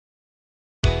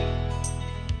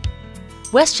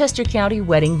Westchester County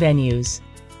Wedding Venues.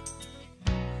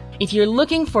 If you're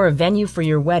looking for a venue for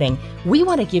your wedding, we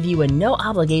want to give you a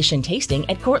no-obligation tasting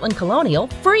at Cortland Colonial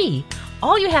free.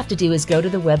 All you have to do is go to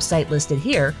the website listed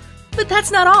here, but that's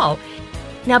not all.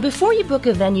 Now, before you book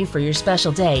a venue for your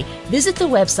special day, visit the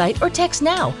website or text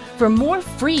now for more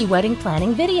free wedding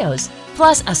planning videos.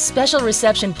 Plus, a special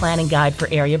reception planning guide for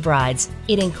area brides.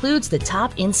 It includes the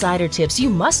top insider tips you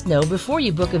must know before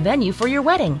you book a venue for your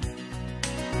wedding.